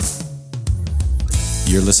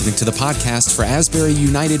You're listening to the podcast for Asbury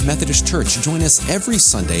United Methodist Church. Join us every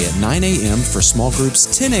Sunday at 9 a.m. for small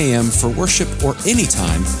groups, 10 a.m. for worship, or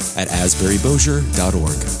anytime at asburybosier.org.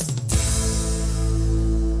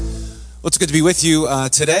 Well, it's good to be with you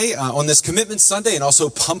today on this Commitment Sunday and also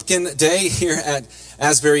Pumpkin Day here at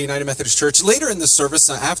Asbury United Methodist Church. Later in the service,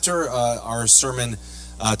 after our sermon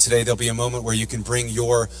today, there'll be a moment where you can bring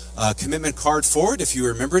your commitment card forward if you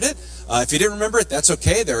remembered it. If you didn't remember it, that's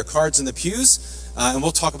okay. There are cards in the pews. And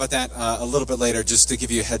we'll talk about that a little bit later, just to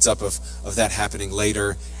give you a heads up of that happening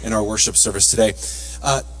later in our worship service today.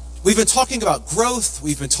 We've been talking about growth.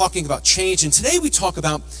 We've been talking about change. And today we talk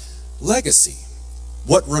about legacy.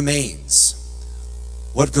 What remains?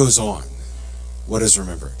 What goes on? What is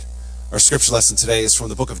remembered? Our scripture lesson today is from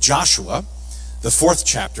the book of Joshua, the 4th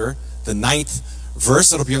chapter, the 9th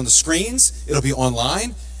verse. It'll be on the screens. It'll be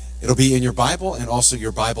online. It'll be in your Bible and also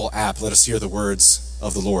your Bible app. Let us hear the words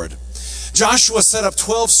of the Lord. Joshua set up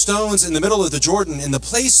 12 stones in the middle of the Jordan in the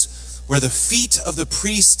place where the feet of the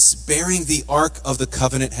priests bearing the Ark of the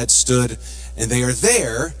Covenant had stood, and they are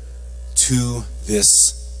there to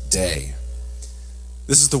this day.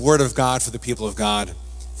 This is the word of God for the people of God.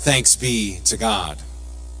 Thanks be to God.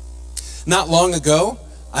 Not long ago,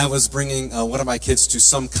 I was bringing one of my kids to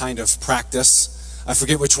some kind of practice. I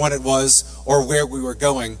forget which one it was or where we were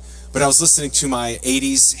going, but I was listening to my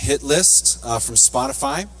 80s hit list from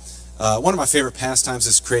Spotify. One of my favorite pastimes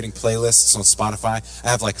is creating playlists on Spotify. I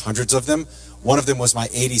have like hundreds of them. One of them was my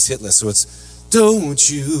 80s hit list. So it's, don't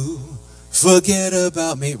you forget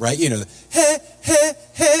about me, right? You know, hey, hey,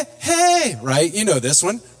 hey, hey, right? You know this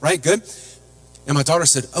one, right? Good. And my daughter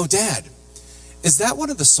said, oh, Dad, is that one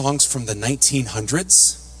of the songs from the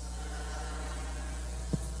 1900s?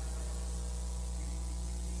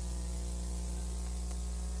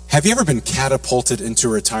 Have you ever been catapulted into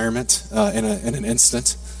retirement in an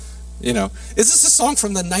instant? You know, is this a song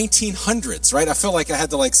from the 1900s, right? I felt like I had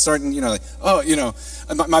to start and,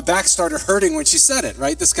 my back started hurting when she said it,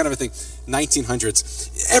 right? This kind of a thing.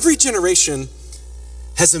 1900s. Every generation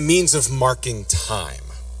has a means of marking time,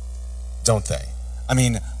 don't they? I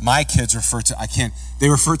mean, my kids refer to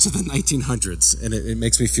the 1900s, and it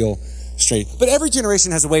makes me feel straight. But every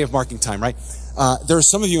generation has a way of marking time, right? There are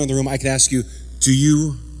some of you in the room, I could ask you, do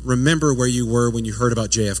you remember where you were when you heard about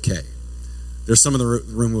JFK? There's some in the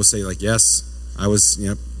room who will say yes, I was,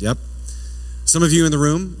 yep. Some of you in the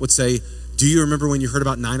room would say, do you remember when you heard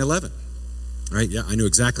about 9/11? Right? Yeah, I knew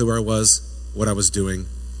exactly where I was, what I was doing.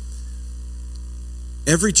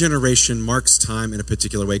 Every generation marks time in a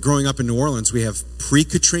particular way. Growing up in New Orleans, we have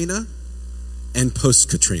pre-Katrina and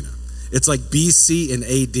post-Katrina. It's like BC and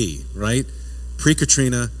AD, right?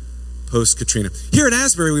 Pre-Katrina, post-Katrina. Here at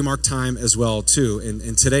Asbury, we mark time as well, too.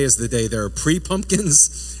 And today is the day. There are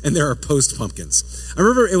pre-pumpkins and there are post-pumpkins. I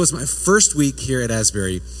remember it was my first week here at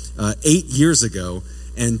Asbury 8 years ago,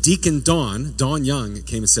 and Deacon Dawn Young,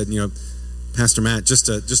 came and said, Pastor Matt, just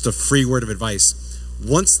a free word of advice.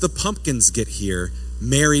 Once the pumpkins get here,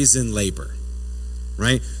 Mary's in labor,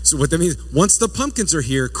 right? So what that means, once the pumpkins are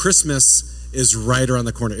here, Christmas is right around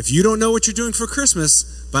the corner. If you don't know what you're doing for Christmas,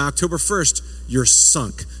 by October 1st, you're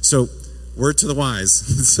sunk. So, word to the wise.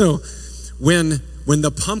 So, when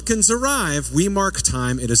the pumpkins arrive, we mark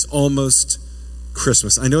time. It is almost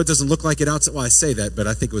Christmas. I know it doesn't look like it outside. Well, I say that, but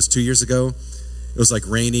I think it was 2 years ago. It was like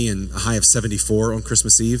rainy and a high of 74 on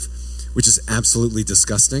Christmas Eve, which is absolutely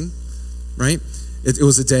disgusting, right? It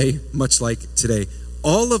was a day much like today.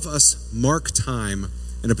 All of us mark time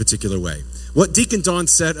in a particular way. What Deacon Dawn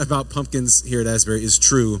said about pumpkins here at Asbury is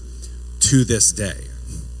true to this day.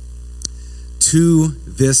 To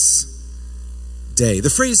this day. The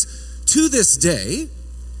phrase "to this day"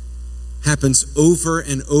 happens over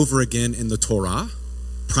and over again in the Torah,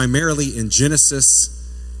 primarily in Genesis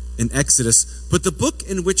and Exodus. But the book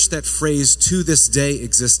in which that phrase "to this day"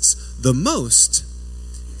 exists the most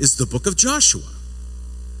is the book of Joshua.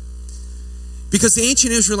 Because the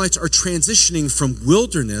ancient Israelites are transitioning from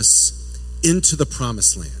wilderness into the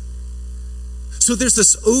promised land. So there's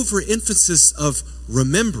this overemphasis of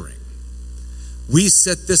remembering. We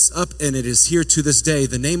set this up and it is here to this day.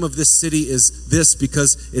 The name of this city is this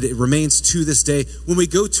because it remains to this day. When we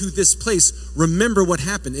go to this place, remember what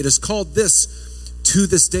happened. It is called this to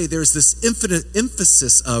this day. There's this infinite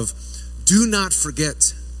emphasis of do not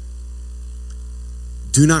forget.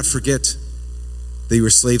 Do not forget that you were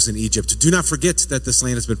slaves in Egypt. Do not forget that this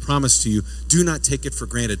land has been promised to you. Do not take it for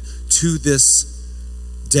granted. To this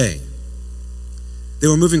day. They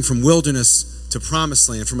were moving from wilderness to promised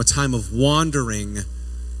land, from a time of wandering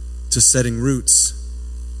to setting roots,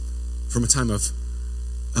 from a time of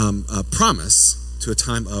promise to a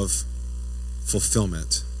time of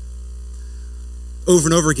fulfillment. over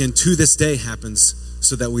and over again to this day happens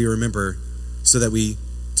so that we remember, so that we,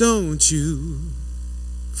 don't you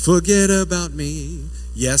forget about me.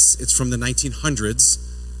 Yes, it's from the 1900s,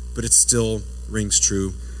 but it still rings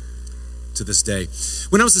true to this day.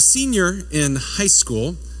 When I was a senior in high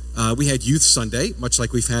school, we had Youth Sunday, much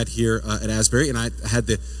like we've had here at Asbury, and I had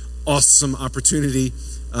the awesome opportunity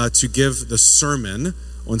to give the sermon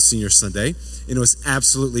on Senior Sunday, and it was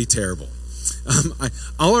absolutely terrible.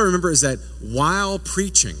 All I remember is that while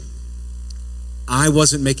preaching, I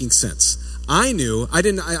wasn't making sense. I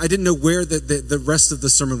didn't know where the rest of the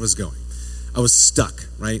sermon was going. I was stuck,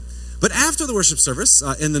 right? But after the worship service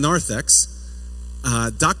in the narthex,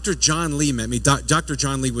 Dr. John Lee met me. Dr.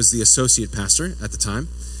 John Lee was the associate pastor at the time,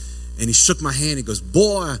 and he shook my hand. He goes,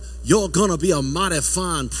 "Boy, you're gonna be a mighty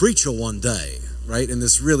fine preacher one day," right? In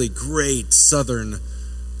this really great Southern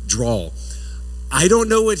drawl. I don't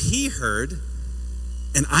know what he heard,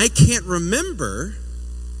 and I can't remember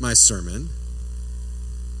my sermon,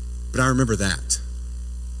 but I remember that.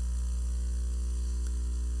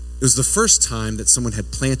 It was the first time that someone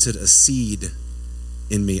had planted a seed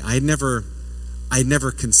in me. I had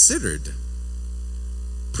never considered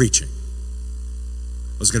preaching.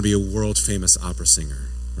 I was going to be a world famous opera singer,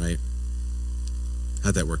 right?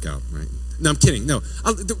 How'd that work out, right? No, I'm kidding. No,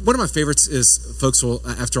 one of my favorites is folks will,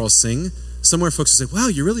 after I'll sing, somewhere folks will say, "Wow,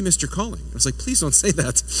 you really missed your calling." I was like, please don't say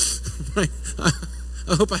that, right?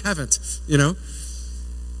 I hope I haven't,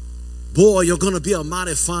 Boy, you're going to be a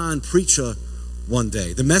mighty fine preacher one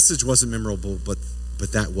day. The message wasn't memorable, but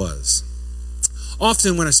that was.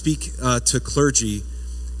 Often when I speak to clergy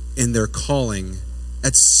in their calling,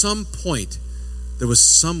 at some point there was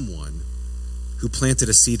someone who planted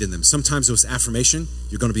a seed in them. Sometimes it was affirmation,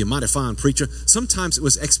 "You're going to be a mighty fine preacher." Sometimes it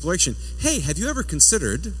was exploration. "Hey, have you ever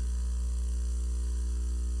considered?"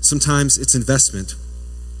 Sometimes it's investment.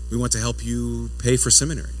 "We want to help you pay for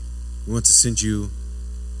seminary. We want to send you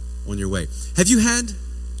on your way." Have you had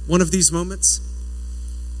one of these moments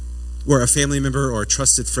where a family member or a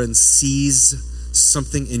trusted friend sees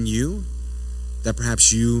something in you that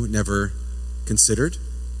perhaps you never considered?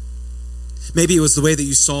 Maybe it was the way that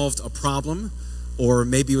you solved a problem, or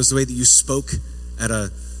maybe it was the way that you spoke at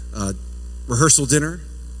a rehearsal dinner.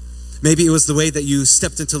 Maybe it was the way that you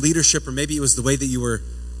stepped into leadership, or maybe it was the way that you were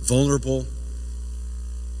vulnerable.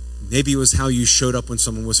 Maybe it was how you showed up when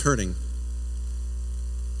someone was hurting.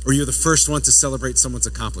 Or you're the first one to celebrate someone's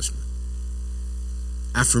accomplishment.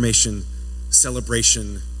 Affirmation,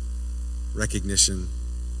 celebration, recognition.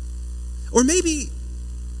 Or maybe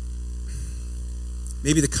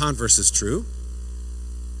the converse is true.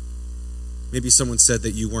 Maybe someone said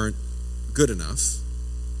that you weren't good enough,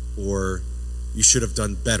 or you should have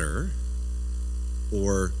done better,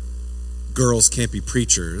 or girls can't be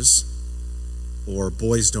preachers, or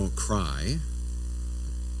boys don't cry.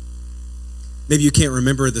 Maybe you can't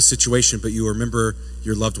remember the situation, but you remember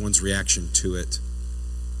your loved one's reaction to it,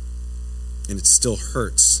 and it still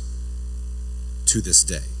hurts to this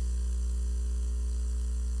day.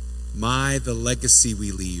 The legacy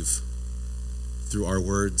we leave through our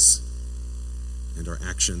words and our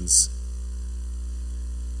actions,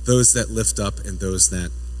 those that lift up and those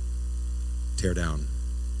that tear down.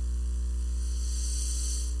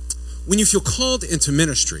 When you feel called into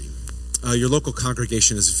ministry, your local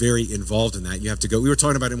congregation is very involved in that. You have to go. We were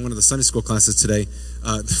talking about it in one of the Sunday school classes today.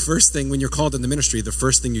 The first thing, when you're called into ministry, the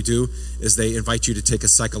first thing you do is they invite you to take a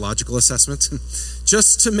psychological assessment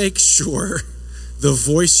just to make sure the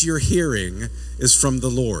voice you're hearing is from the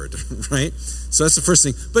Lord, right? So that's the first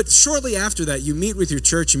thing. But shortly after that, you meet with your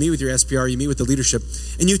church, you meet with your SPR, you meet with the leadership,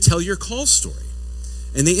 and you tell your call story.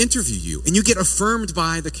 And they interview you, and you get affirmed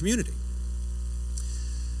by the community.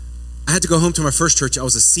 I had to go home to my first church. I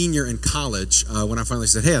was a senior in college when I finally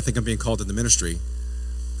said, "Hey, I think I'm being called into ministry."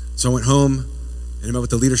 So I went home, and I met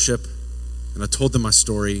with the leadership, and I told them my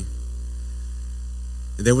story.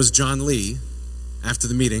 And there was John Lee after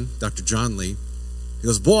the meeting, Dr. John Lee. He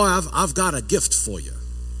goes, "Boy, I've got a gift for you."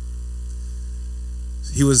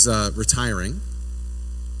 He was retiring,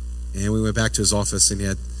 and we went back to his office, and he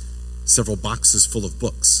had several boxes full of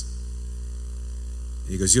books.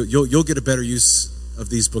 And he goes, "You'll get a better use of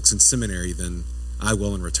these books in seminary than I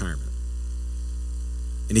will in retirement."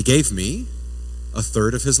 And he gave me a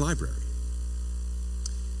third of his library.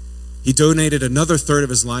 He donated another third of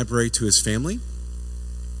his library to his family,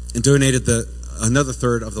 and donated another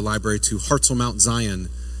third of the library to Hartzell Mount Zion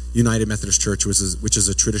United Methodist Church, which is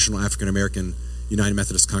a traditional African-American United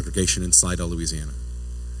Methodist congregation in Slidell, Louisiana.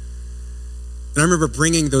 And I remember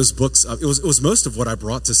bringing those books up. It was most of what I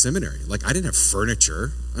brought to seminary. Like, I didn't have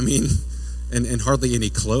furniture, and hardly any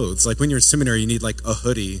clothes. Like, when you're in seminary, you need like a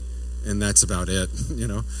hoodie and that's about it,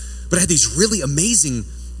 But I had these really amazing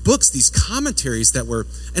books, these commentaries that were,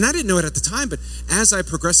 and I didn't know it at the time, but as I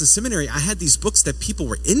progressed in seminary, I had these books that people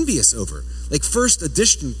were envious over, like first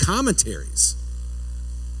edition commentaries.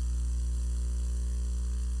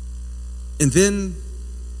 And then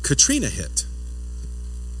Katrina hit.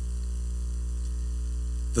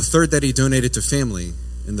 The third that he donated to family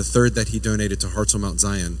and the third that he donated to Hearts on Mount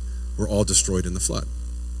Zion were all destroyed in the flood.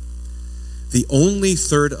 The only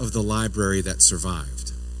third of the library that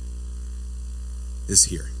survived is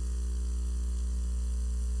here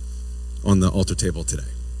on the altar table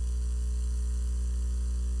today.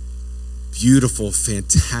 Beautiful,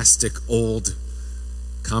 fantastic, old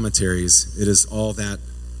commentaries. It is all that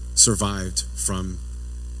survived from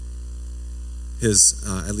his,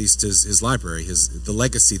 at least his library, the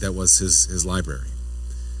legacy that was his library.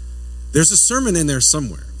 There's a sermon in there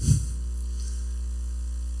somewhere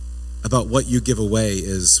about what you give away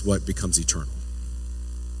is what becomes eternal.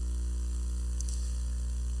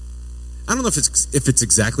 I don't know if it's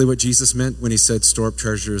exactly what Jesus meant when he said, store up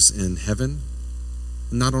treasures in heaven,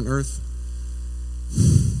 not on earth.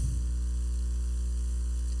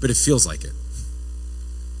 But it feels like it.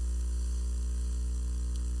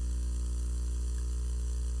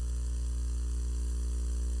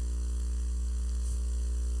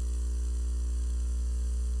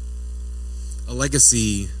 A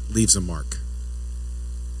legacy leaves a mark,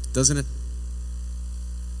 doesn't it?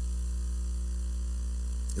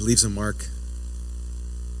 It leaves a mark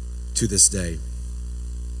to this day.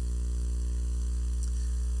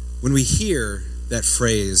 When we hear that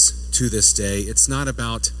phrase, to this day, it's not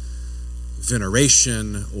about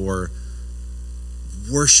veneration or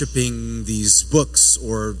worshiping these books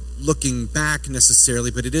or looking back necessarily,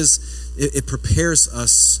 but it prepares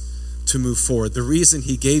us to move forward. The reason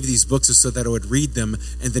he gave these books is so that I would read them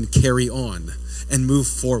and then carry on and move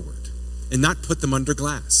forward and not put them under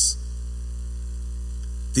glass.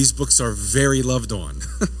 These books are very loved on.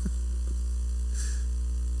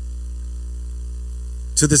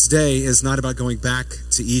 To this day is not about going back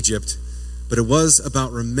to Egypt, but it was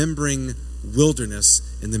about remembering wilderness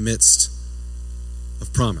in the midst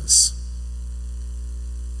of promise.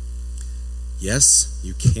 Yes,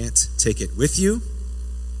 you can't take it with you,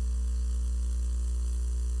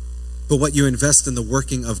 but what you invest in the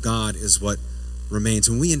working of God is what remains.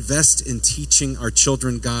 When we invest in teaching our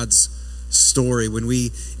children God's story, when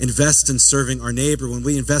we invest in serving our neighbor, when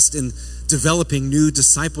we invest in developing new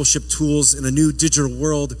discipleship tools in a new digital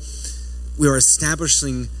world, we are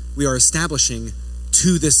establishing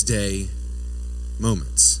to this day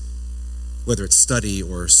moments, whether it's study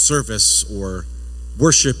or service or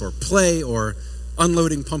worship or play or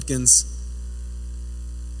unloading pumpkins.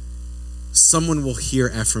 Someone will hear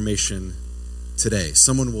affirmation today.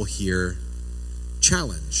 Someone will hear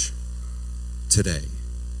challenge today.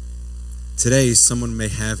 Today, someone may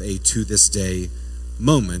have a to this day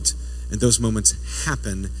moment, and those moments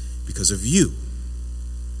happen because of you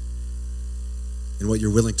and what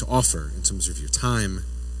you're willing to offer in terms of your time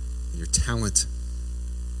and your talent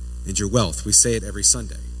and your wealth. We say it every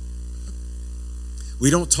Sunday. We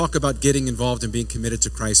don't talk about getting involved and being committed to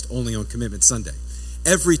Christ only on Commitment Sunday.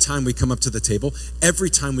 Every time we come up to the table, every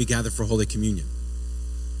time we gather for Holy Communion,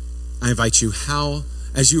 I invite you,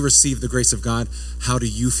 as you receive the grace of God, how do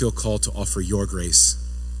you feel called to offer your grace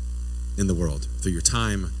in the world? Through your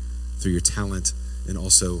time, through your talent, and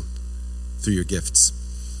also through your gifts.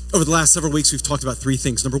 Over the last several weeks, we've talked about three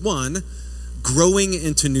things. Number one, growing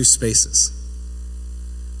into new spaces.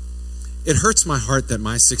 It hurts my heart that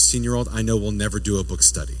my 16-year-old I know will never do a book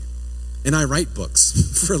study. And I write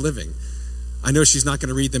books for a living. I know she's not going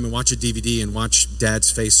to read them and watch a DVD and watch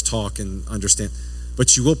Dad's face talk and understand. But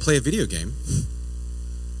she will play a video game.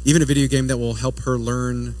 Even a video game that will help her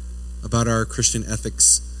learn about our Christian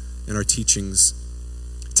ethics and our teachings.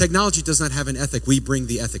 Technology does not have an ethic. We bring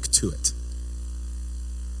the ethic to it.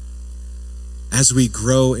 As we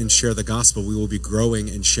grow and share the gospel, we will be growing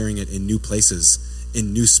and sharing it in new places,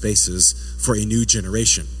 in new spaces for a new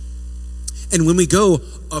generation. And when we go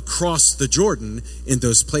across the Jordan in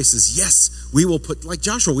those places, yes, we will put, like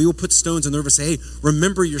Joshua, we will put stones in the river and say, hey,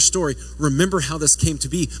 remember your story. Remember how this came to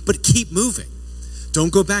be, but keep moving.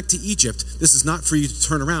 Don't go back to Egypt. This is not for you to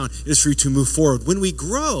turn around. It is for you to move forward. When we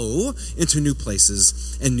grow into new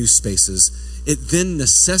places and new spaces, it then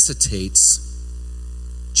necessitates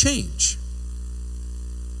change,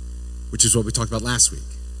 which is what we talked about last week.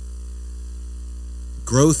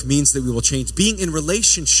 Growth means that we will change. Being in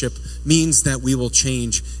relationship means that we will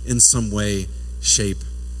change in some way, shape,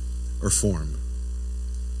 or form.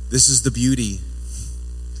 This is the beauty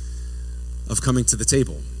of coming to the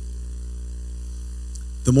table.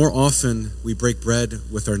 the more often we break bread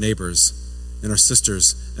with our neighbors and our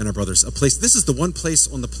sisters and our brothers. This is the one place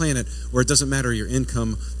on the planet where it doesn't matter your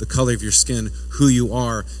income, the color of your skin, who you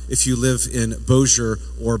are. If you live in Bossier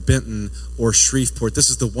or Benton or Shreveport,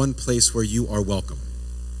 this is the one place where you are welcome.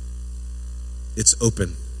 It's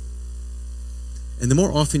open. And the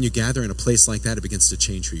more often you gather in a place like that, it begins to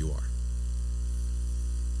change who you are.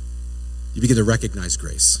 You begin to recognize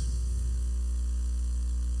grace.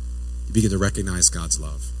 You begin to recognize God's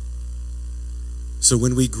love. So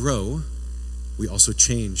when we grow, we also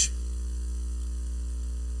change.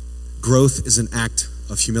 Growth is an act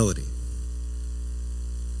of humility.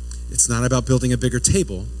 It's not about building a bigger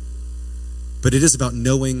table, but it is about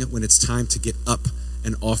knowing when it's time to get up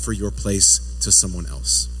and offer your place to someone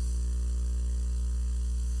else.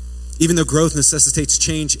 Even though growth necessitates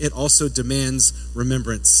change, it also demands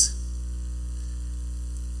remembrance.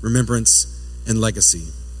 Remembrance and legacy.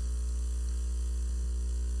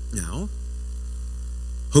 Now,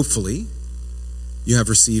 hopefully, you have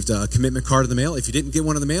received a commitment card in the mail. If you didn't get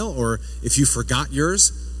one in the mail, or if you forgot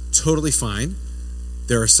yours, totally fine.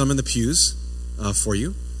 There are some in the pews for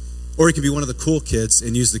you. Or you can be one of the cool kids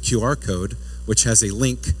and use the QR code, which has a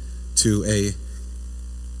link to a...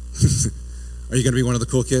 Are you going to be one of the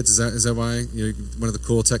cool kids? Is that why you're one of the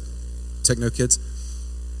cool techno kids?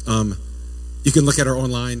 You can look at our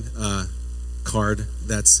online card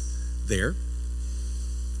that's there.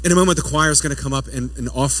 In a moment, the choir is going to come up and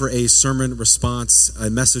offer a sermon response, a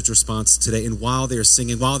message response today. And while they are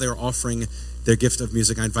singing, while they are offering their gift of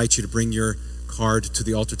music, I invite you to bring your card to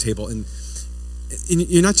the altar table. And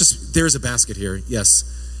you're not just, there's a basket here, yes.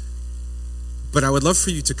 But I would love for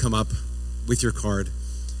you to come up with your card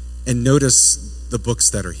and notice the books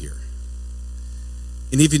that are here.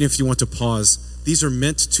 And even if you want to pause, these are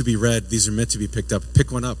meant to be read. These are meant to be picked up.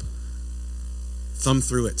 Pick one up. Thumb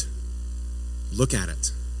through it. Look at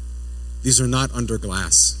it. These are not under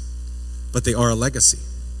glass, but they are a legacy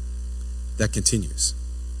that continues.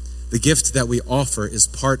 The gift that we offer is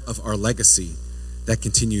part of our legacy that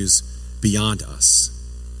continues beyond us.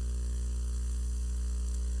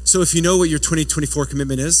 So if you know what your 2024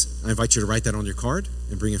 commitment is, I invite you to write that on your card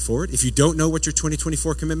and bring it forward. If you don't know what your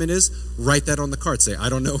 2024 commitment is, write that on the card. Say, I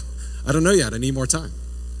don't know yet. I need more time.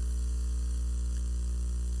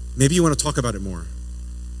 Maybe you want to talk about it more.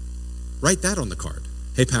 Write that on the card.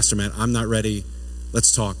 Hey, Pastor Matt, I'm not ready.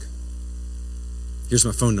 Let's talk. Here's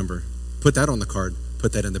my phone number. Put that on the card.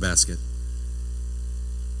 Put that in the basket.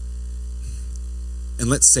 And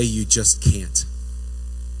let's say you just can't.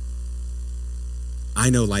 I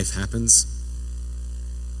know life happens.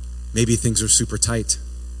 Maybe things are super tight.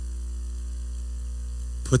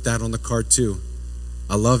 Put that on the card too.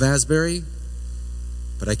 I love Asbury,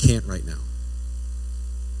 but I can't right now.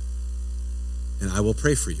 And I will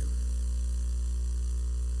pray for you.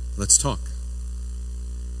 Let's talk.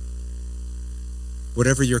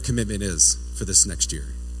 Whatever your commitment is for this next year.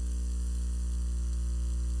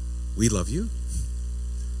 We love you.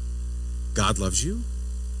 God loves you.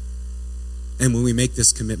 And when we make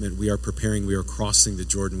this commitment, we are preparing, we are crossing the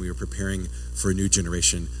Jordan, we are preparing for a new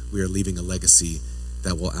generation. We are leaving a legacy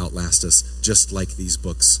that will outlast us, just like these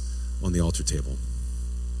books on the altar table.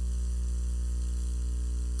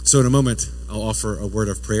 So in a moment, I'll offer a word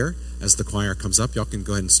of prayer as the choir comes up. Y'all can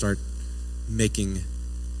go ahead and start making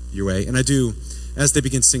your way. And I do, as they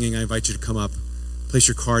begin singing, I invite you to come up, place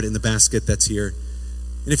your card in the basket that's here.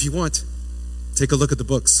 And if you want, take a look at the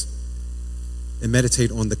books and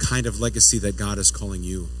meditate on the kind of legacy that God is calling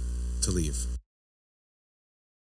you to leave.